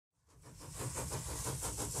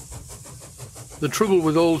The trouble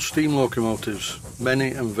with old steam locomotives,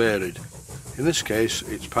 many and varied. In this case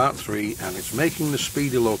it's part 3 and it's making the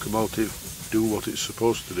speedy locomotive do what it's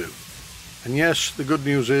supposed to do. And yes, the good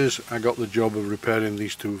news is I got the job of repairing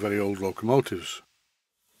these two very old locomotives.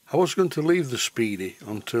 I was going to leave the speedy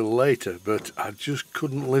until later, but I just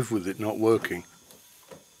couldn't live with it not working.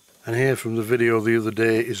 And here from the video the other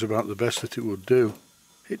day is about the best that it would do.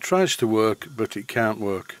 It tries to work, but it can't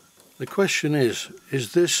work. The question is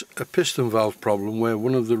this a piston valve problem where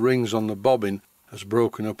one of the rings on the bobbin has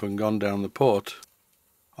broken up and gone down the port?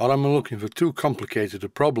 Or am I looking for too complicated a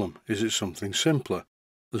problem? Is it something simpler?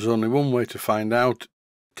 There's only one way to find out.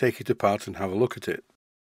 Take it apart and have a look at it.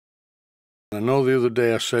 I know the other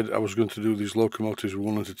day I said I was going to do these locomotives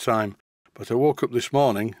one at a time, but I woke up this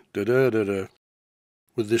morning,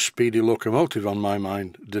 with this speedy locomotive on my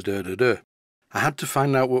mind, I had to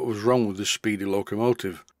find out what was wrong with this speedy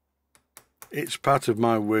locomotive. It's part of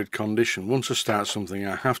my weird condition. Once I start something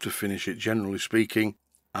I have to finish it, generally speaking,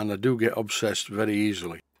 and I do get obsessed very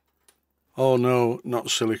easily. Oh no,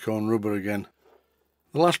 not silicone rubber again.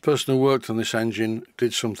 The last person who worked on this engine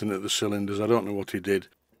did something at the cylinders, I don't know what he did,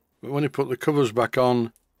 but when he put the covers back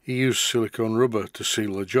on, he used silicone rubber to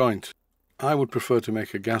seal the joint. I would prefer to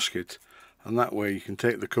make a gasket, and that way you can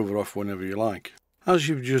take the cover off whenever you like. As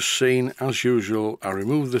you've just seen, as usual, I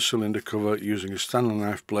removed the cylinder cover using a Stanley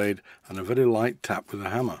knife blade and a very light tap with a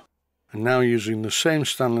hammer. And now using the same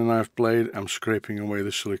Stanley knife blade, I'm scraping away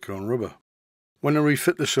the silicone rubber. When I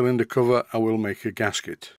refit the cylinder cover, I will make a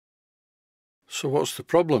gasket. So what's the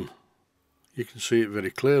problem? You can see it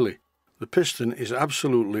very clearly. The piston is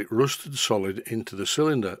absolutely rusted solid into the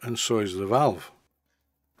cylinder, and so is the valve.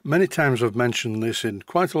 Many times I've mentioned this in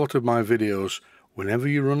quite a lot of my videos. Whenever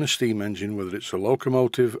you run a steam engine, whether it's a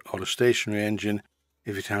locomotive or a stationary engine,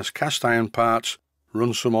 if it has cast iron parts,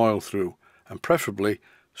 run some oil through, and preferably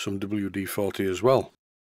some WD-40 as well.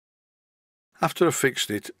 After I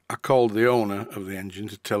fixed it, I called the owner of the engine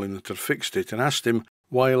to tell him that I'd fixed it and asked him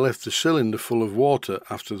why he left the cylinder full of water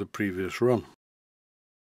after the previous run.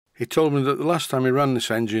 He told me that the last time he ran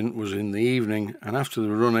this engine was in the evening, and after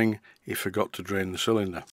the running he forgot to drain the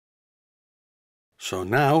cylinder. So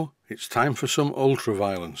now it's time for some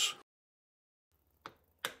ultra-violence.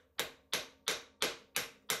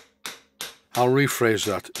 I'll rephrase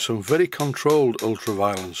that, some very controlled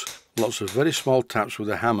ultra-violence, lots of very small taps with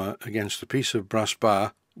a hammer against a piece of brass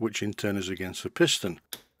bar, which in turn is against the piston.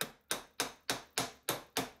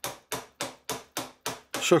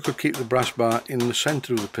 So I could keep the brass bar in the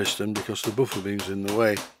centre of the piston because the buffer beam's in the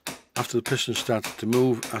way. After the piston started to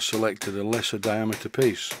move, I selected a lesser diameter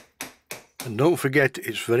piece. And don't forget,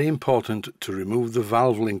 it's very important to remove the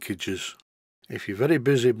valve linkages. If you're very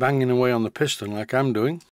busy banging away on the piston like I'm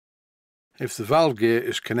doing, if the valve gear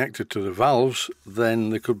is connected to the valves, then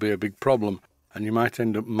there could be a big problem, and you might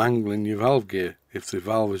end up mangling your valve gear if the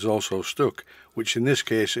valve is also stuck, which in this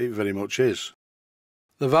case it very much is.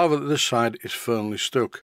 The valve at this side is firmly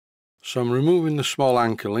stuck, so I'm removing the small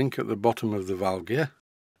anchor link at the bottom of the valve gear,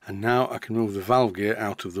 and now I can move the valve gear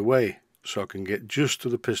out of the way, so I can get just to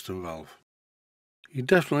the piston valve. You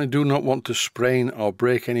definitely do not want to sprain or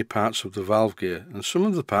break any parts of the valve gear, and some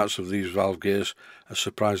of the parts of these valve gears are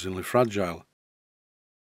surprisingly fragile.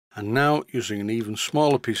 And now, using an even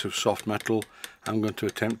smaller piece of soft metal, I'm going to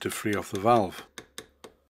attempt to free off the valve.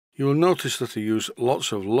 You will notice that I use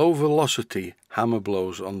lots of low velocity hammer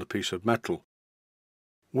blows on the piece of metal,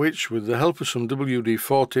 which with the help of some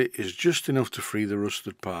WD-40 is just enough to free the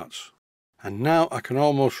rusted parts. And now I can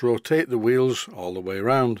almost rotate the wheels all the way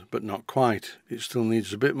around, but not quite. It still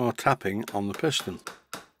needs a bit more tapping on the piston.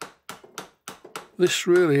 This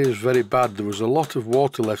really is very bad. There was a lot of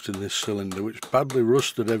water left in this cylinder which badly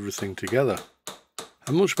rusted everything together.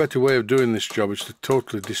 A much better way of doing this job is to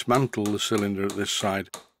totally dismantle the cylinder at this side,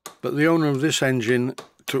 but the owner of this engine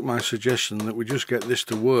took my suggestion that we just get this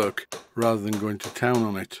to work rather than going to town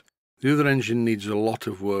on it. The other engine needs a lot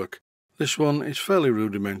of work. This one is fairly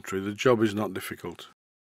rudimentary, the job is not difficult.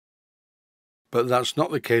 But that's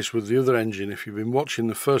not the case with the other engine. If you've been watching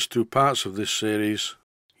the first two parts of this series,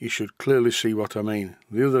 you should clearly see what I mean.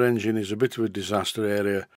 The other engine is a bit of a disaster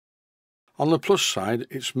area. On the plus side,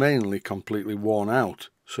 it's mainly completely worn out,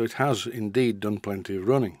 so it has indeed done plenty of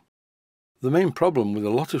running. The main problem with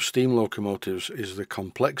a lot of steam locomotives is the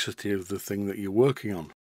complexity of the thing that you're working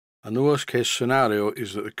on. And the worst case scenario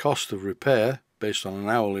is that the cost of repair, based on an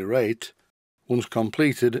hourly rate, once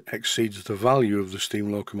completed, exceeds the value of the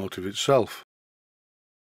steam locomotive itself.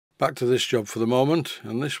 Back to this job for the moment,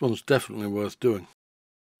 and this one's definitely worth doing.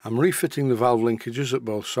 I'm refitting the valve linkages at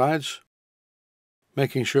both sides,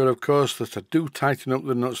 making sure of course that I do tighten up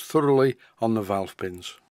the nuts thoroughly on the valve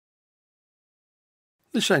pins.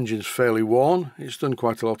 This engine's fairly worn, it's done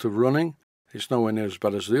quite a lot of running, it's nowhere near as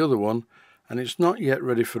bad as the other one, and it's not yet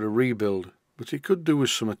ready for a rebuild, but it could do with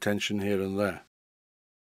some attention here and there.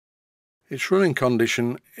 Its running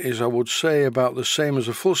condition is, I would say, about the same as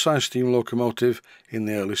a full-size steam locomotive in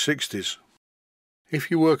the early 60s.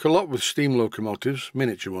 If you work a lot with steam locomotives,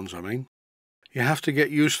 miniature ones I mean, you have to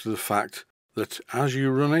get used to the fact that as you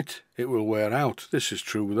run it, it will wear out. This is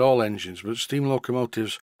true with all engines, but steam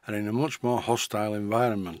locomotives are in a much more hostile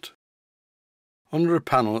environment. Under a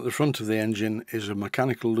panel at the front of the engine is a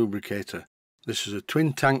mechanical lubricator. This is a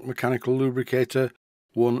twin-tank mechanical lubricator,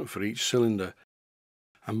 one for each cylinder.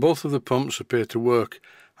 And both of the pumps appear to work.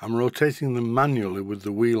 I'm rotating them manually with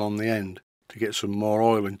the wheel on the end to get some more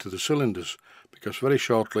oil into the cylinders, because very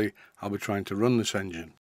shortly I'll be trying to run this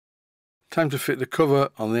engine. Time to fit the cover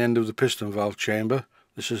on the end of the piston valve chamber.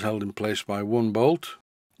 This is held in place by one bolt,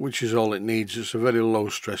 which is all it needs. It's a very low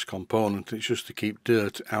stress component. It's just to keep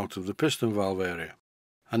dirt out of the piston valve area.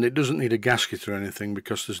 And it doesn't need a gasket or anything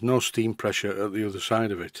because there's no steam pressure at the other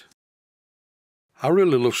side of it. I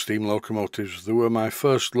really love steam locomotives. They were my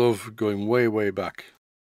first love going way back.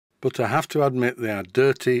 But I have to admit they are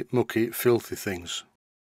dirty, mucky, filthy things.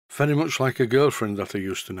 Very much like a girlfriend that I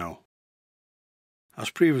used to know. As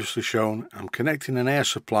previously shown, I'm connecting an air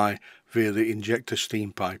supply via the injector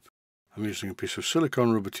steam pipe. I'm using a piece of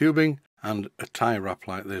silicone rubber tubing and a tie wrap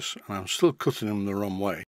like this, and I'm still cutting them the wrong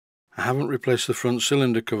way. I haven't replaced the front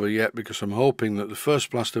cylinder cover yet because I'm hoping that the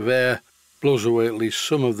first blast of air blows away at least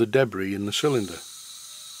some of the debris in the cylinder.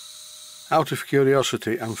 Out of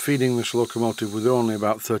curiosity, I'm feeding this locomotive with only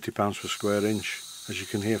about 30 pounds per square inch, as you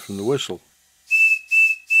can hear from the whistle.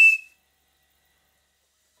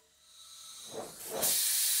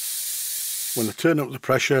 When I turn up the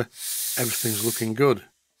pressure, everything's looking good.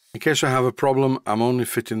 In case I have a problem, I'm only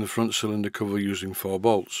fitting the front cylinder cover using 4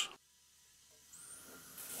 bolts.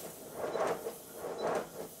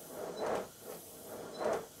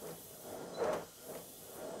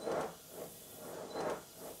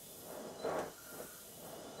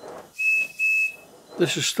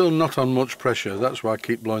 This is still not on much pressure, that's why I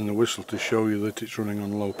keep blowing the whistle to show you that it's running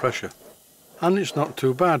on low pressure. And it's not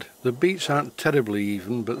too bad. The beats aren't terribly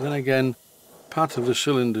even, but then again, part of the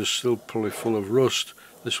cylinder is still probably full of rust.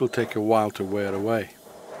 This will take a while to wear away.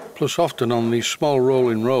 Plus often on these small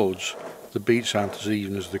rolling roads, the beats aren't as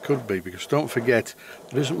even as they could be, because don't forget,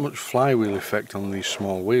 there isn't much flywheel effect on these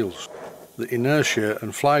small wheels. The inertia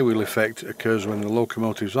and flywheel effect occurs when the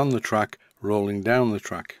locomotive's on the track, rolling down the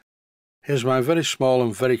track. Here's my very small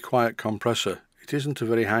and very quiet compressor. It isn't a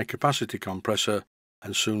very high capacity compressor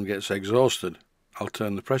and soon gets exhausted. I'll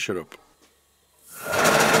turn the pressure up.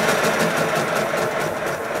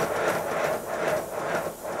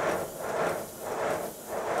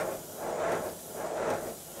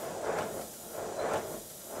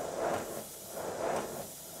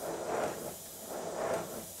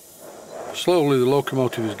 Slowly the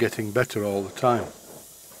locomotive is getting better all the time.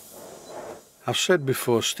 I've said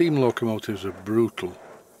before, steam locomotives are brutal.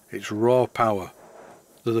 It's raw power.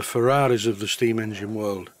 They're the Ferraris of the steam engine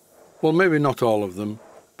world. Well, maybe not all of them,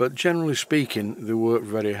 but generally speaking, they work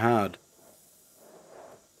very hard.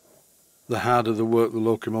 The harder the work the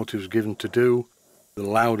locomotive is given to do, the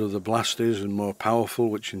louder the blast is and more powerful,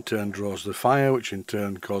 which in turn draws the fire, which in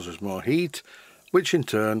turn causes more heat, which in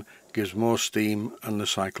turn gives more steam, and the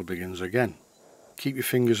cycle begins again. Keep your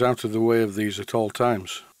fingers out of the way of these at all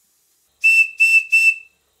times.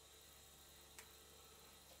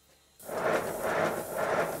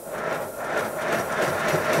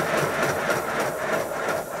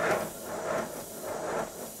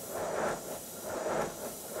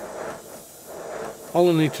 All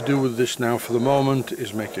I need to do with this now for the moment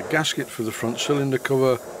is make a gasket for the front cylinder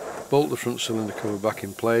cover, bolt the front cylinder cover back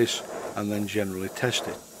in place, and then generally test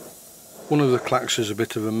it. One of the clacks is a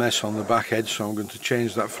bit of a mess on the back edge, so I'm going to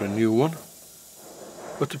change that for a new one.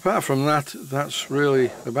 But apart from that, that's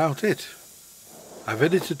really about it. I've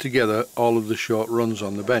edited together all of the short runs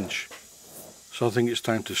on the bench, so I think it's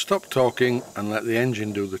time to stop talking and let the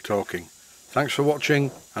engine do the talking. Thanks for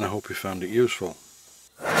watching, and I hope you found it useful.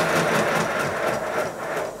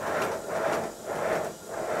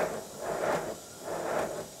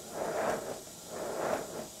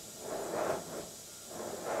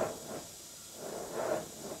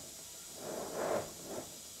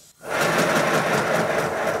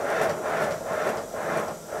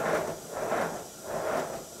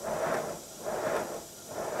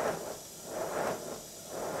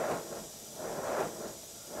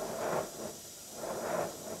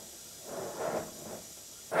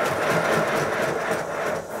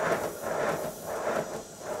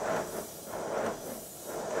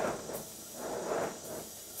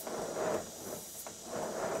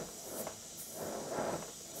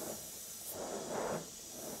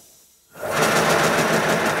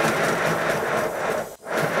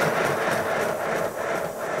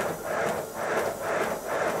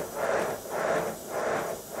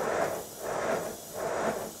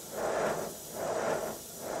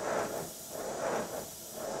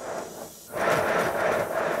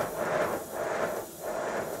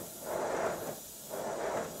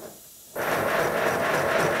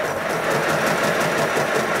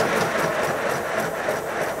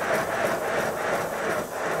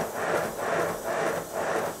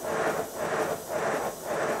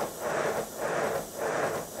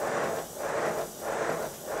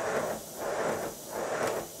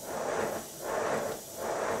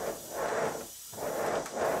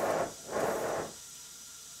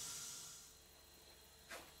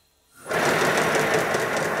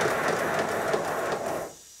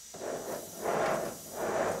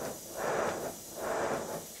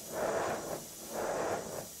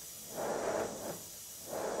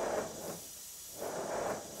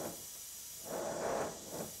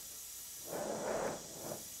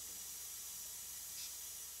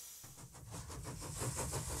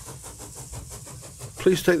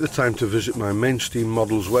 please take the time to visit my Mainsteam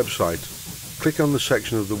Models website. Click on the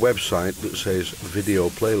section of the website that says Video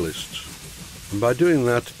Playlists. And by doing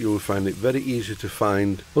that, you will find it very easy to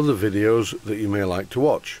find other videos that you may like to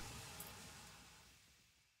watch.